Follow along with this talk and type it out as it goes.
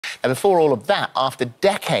And before all of that, after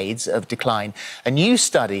decades of decline, a new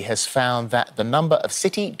study has found that the number of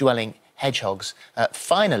city-dwelling hedgehogs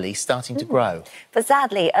finally starting to grow. But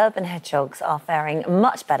sadly, urban hedgehogs are faring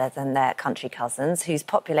much better than their country cousins, whose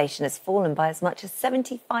population has fallen by as much as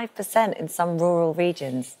 75% in some rural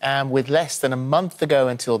regions. And with less than a month to go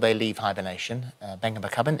until they leave hibernation,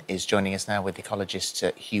 McCubbin is joining us now with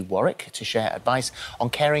ecologist Hugh Warwick to share advice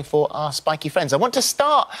on caring for our spiky friends. I want to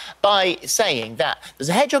start by saying that there's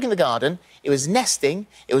a hedgehog in the garden. It was nesting,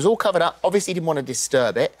 it was all covered up. Obviously didn't want to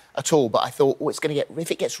disturb it at all, but I thought, oh, it's going to get, if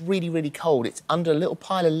it gets really, really cold, it's under a little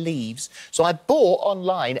pile of leaves. So I bought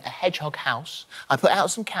online a hedgehog house. I put out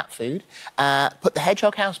some cat food, put the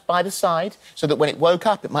hedgehog house by the side so that when it woke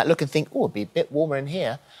up, it might look and think, oh, it'd be a bit warmer in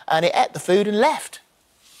here. And it ate the food and left.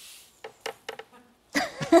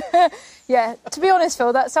 Yeah, to be honest,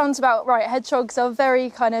 Phil, that sounds about right. Hedgehogs are very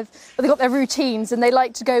kind of, well, they've got their routines and they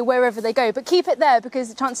like to go wherever they go. But keep it there because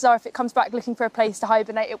the chances are if it comes back looking for a place to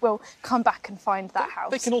hibernate, it will come back and find that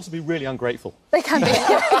house. They can also be really ungrateful. They can be.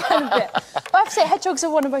 I have to say, hedgehogs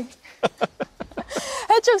are one of my...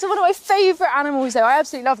 Hedgehogs are one of my favourite animals, though. I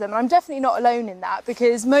absolutely love them, and I'm definitely not alone in that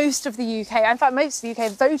because most of the UK, in fact, most of the UK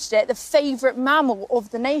have voted it the favourite mammal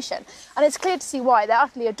of the nation. And it's clear to see why. They're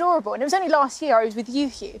utterly adorable. And it was only last year I was with you,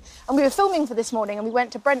 Hugh, and we were filming for This Morning, and we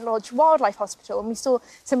went to Brent Lodge Wildlife Hospital, and we saw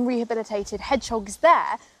some rehabilitated hedgehogs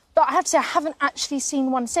there. But I have to say, I haven't actually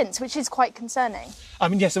seen one since, which is quite concerning. I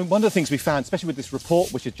mean, yes, and one of the things we found, especially with this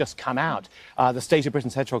report which has just come out, the State of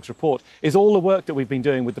Britain's Hedgehogs report, is all the work that we've been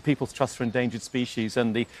doing with the People's Trust for Endangered Species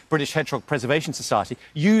and the British Hedgehog Preservation Society,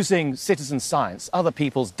 using citizen science, other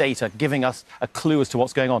people's data, giving us a clue as to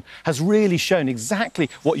what's going on, has really shown exactly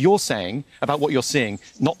what you're saying about what you're seeing,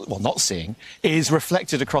 not seeing, is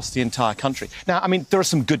reflected across the entire country. Now, I mean, there are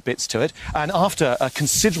some good bits to it, and after a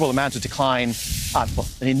considerable amount of decline,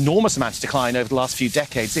 an enormous amount of decline over the last few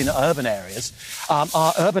decades in urban areas,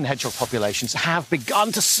 our urban hedgehog populations have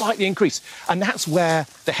begun to slightly increase. And that's where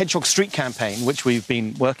the Hedgehog Street campaign, which we've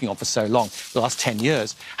been working on for so long, the last 10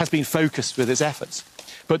 years, has been focused with its efforts.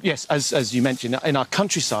 But yes, as you mentioned, in our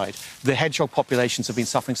countryside, the hedgehog populations have been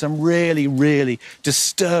suffering some really, really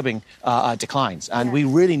disturbing declines. And we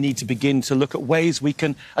really need to begin to look at ways we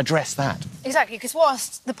can address that. Exactly, because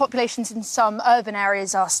whilst the populations in some urban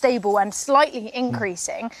areas are stable and slightly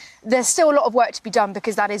increasing, there's still a lot of work to be done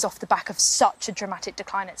because that is off the back of such a dramatic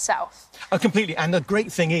decline itself. Oh, completely. And the great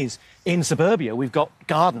thing is, in suburbia, we've got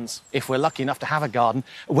gardens, if we're lucky enough to have a garden,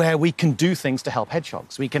 where we can do things to help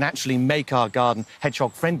hedgehogs. We can actually make our garden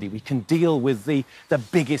hedgehog-friendly. We can deal with the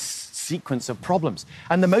biggest sequence of problems.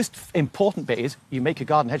 And the most important bit is you make your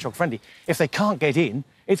garden hedgehog-friendly. If they can't get in,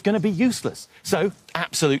 it's going to be useless. So,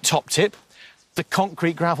 absolute top tip. The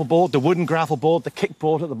concrete gravel board, the wooden gravel board, the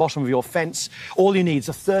kickboard at the bottom of your fence. All you need is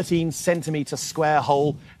a 13-centimetre square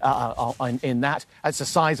hole in that. It's the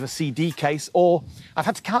size of a CD case, or I've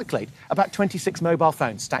had to calculate about 26 mobile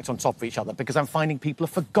phones stacked on top of each other because I'm finding people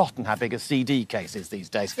have forgotten how big a CD case is these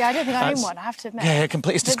days. Yeah, I don't think I own one, I have to admit. Yeah,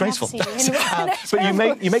 completely. It's disgraceful. But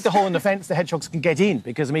you make the hole in the fence, the hedgehogs can get in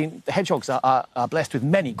because, I mean, the hedgehogs are blessed with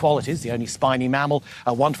many qualities. The only spiny mammal,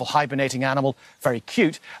 a wonderful hibernating animal, very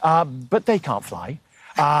cute, but they can't fly.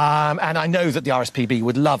 And I know that the RSPB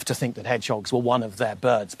would love to think that hedgehogs were one of their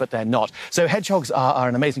birds, but they're not. So hedgehogs are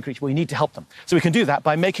an amazing creature. We need to help them. So we can do that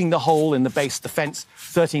by making the hole in the base of the fence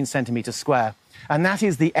 13 centimetres square. And that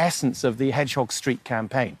is the essence of the Hedgehog Street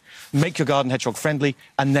campaign. Make your garden hedgehog-friendly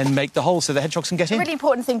and then make the hole so the hedgehogs can get in. It's a really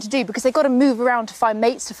important thing to do because they've got to move around to find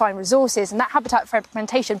mates, to find resources, and that habitat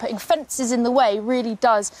fragmentation, putting fences in the way, really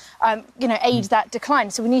does, aid that decline.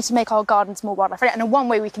 So we need to make our gardens more wildlife-friendly. And one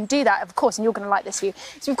way we can do that, of course, and you're going to like this, Hugh,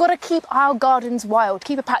 is we've got to keep our gardens wild,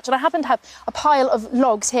 keep a patch. And I happen to have a pile of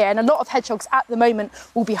logs here, and a lot of hedgehogs at the moment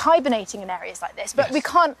will be hibernating in areas like this, but we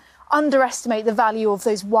can't underestimate the value of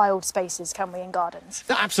those wild spaces, can we, in gardens?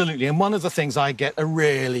 Absolutely, and one of the things I get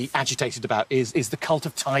really agitated about is the cult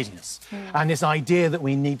of tidiness. And this idea that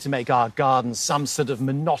we need to make our gardens some sort of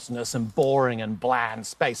monotonous and boring and bland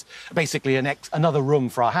space, basically another room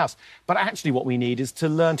for our house. But actually what we need is to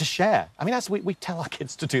learn to share. I mean, we tell our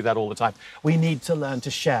kids to do that all the time. We need to learn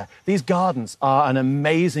to share. These gardens are an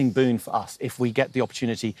amazing boon for us if we get the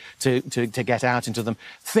opportunity to get out into them.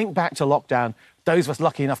 Think back to lockdown. Those of us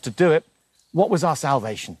lucky enough to do it, what was our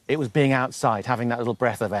salvation? It was being outside, having that little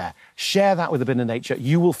breath of air. Share that with a bit of nature,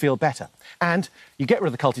 you will feel better. And you get rid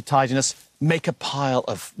of the culty tidiness, make a pile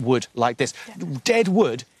of wood like this. Dead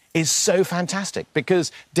wood is so fantastic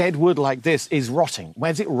because dead wood like this is rotting.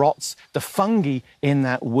 As it rots, the fungi in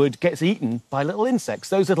that wood gets eaten by little insects.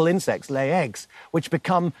 Those little insects lay eggs, which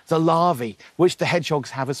become the larvae, which the hedgehogs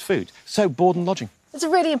have as food. So board and lodging. It's a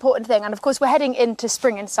really important thing, and of course we're heading into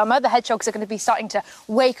spring and summer. The hedgehogs are going to be starting to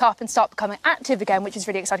wake up and start becoming active again, which is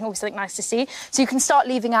really exciting, always something nice to see. So you can start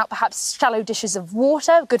leaving out perhaps shallow dishes of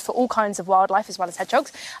water, good for all kinds of wildlife as well as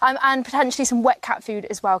hedgehogs, and potentially some wet cat food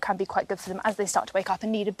as well can be quite good for them as they start to wake up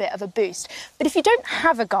and need a bit of a boost. But if you don't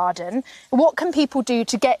have a garden, what can people do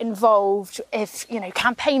to get involved, if, you know,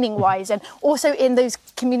 campaigning wise, and also in those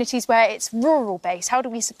communities where it's rural based? How do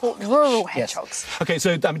we support rural hedgehogs? Yes. OK,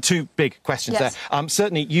 so two big questions there.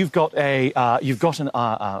 Certainly, you've got you don't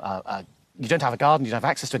have a garden, you don't have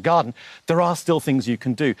access to a garden. There are still things you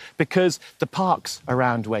can do, because the parks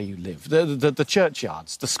around where you live, the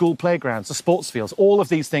churchyards, the school playgrounds, the sports fields, all of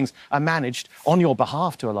these things are managed on your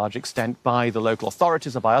behalf to a large extent by the local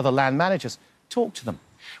authorities or by other land managers. Talk to them.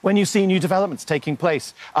 When you see new developments taking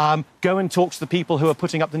place, go and talk to the people who are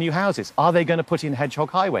putting up the new houses. Are they going to put in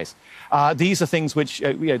hedgehog highways? These are things which,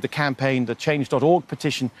 the campaign, the change.org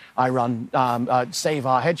petition I run, Save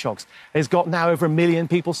Our Hedgehogs, has got now over 1 million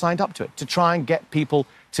people signed up to it, to try and get people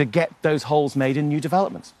to get those holes made in new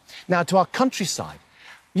developments. Now, to our countryside,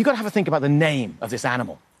 you've got to have a think about the name of this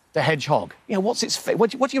animal. The hedgehog. You know, what's its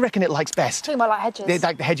what do you reckon it likes best? Talking about like hedges. They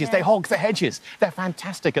like the hedges. Yeah. They hog the hedges. They're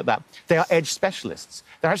fantastic at that. They are edge specialists.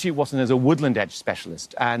 They're actually what's known as a woodland edge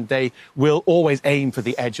specialist, and they will always aim for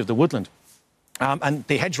the edge of the woodland. And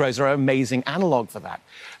the hedgerows are an amazing analogue for that.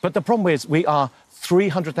 But the problem is we are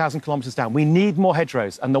 300,000 kilometres down. We need more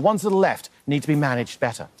hedgerows, and the ones that are left need to be managed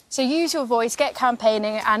better. So use your voice, get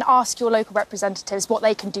campaigning, and ask your local representatives what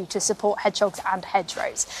they can do to support hedgehogs and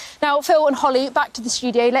hedgerows. Now, Phil and Holly, back to the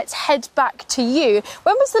studio. Let's head back to you.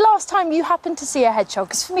 When was the last time you happened to see a hedgehog?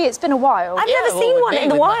 Because for me, it's been a while. I've never seen one in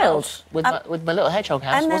the wild. With my little hedgehog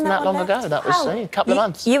house. Wasn't that long ago? That was a couple of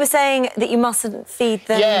months. You were saying that you mustn't feed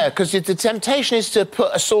them. Yeah, because the temptation is to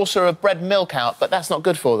put a saucer of bread and milk out, but that's not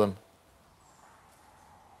good for them.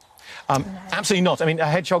 Absolutely not. I mean,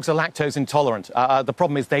 hedgehogs are lactose intolerant. The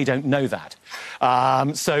problem is they don't know that.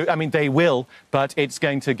 So, I mean, they will, but it's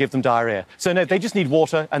going to give them diarrhea. So, no, they just need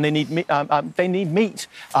water and they need meat.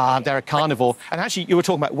 They're a carnivore. And actually, you were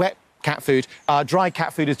talking about wet cat food. Dry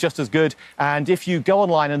cat food is just as good. And if you go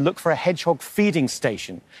online and look for a hedgehog feeding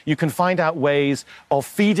station, you can find out ways of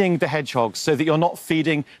feeding the hedgehogs so that you're not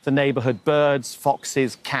feeding the neighbourhood birds,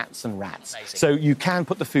 foxes, cats and rats. Amazing. So you can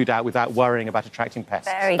put the food out without worrying about attracting pests.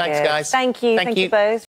 Very good. Thanks, guys. Thank you. Thank you both.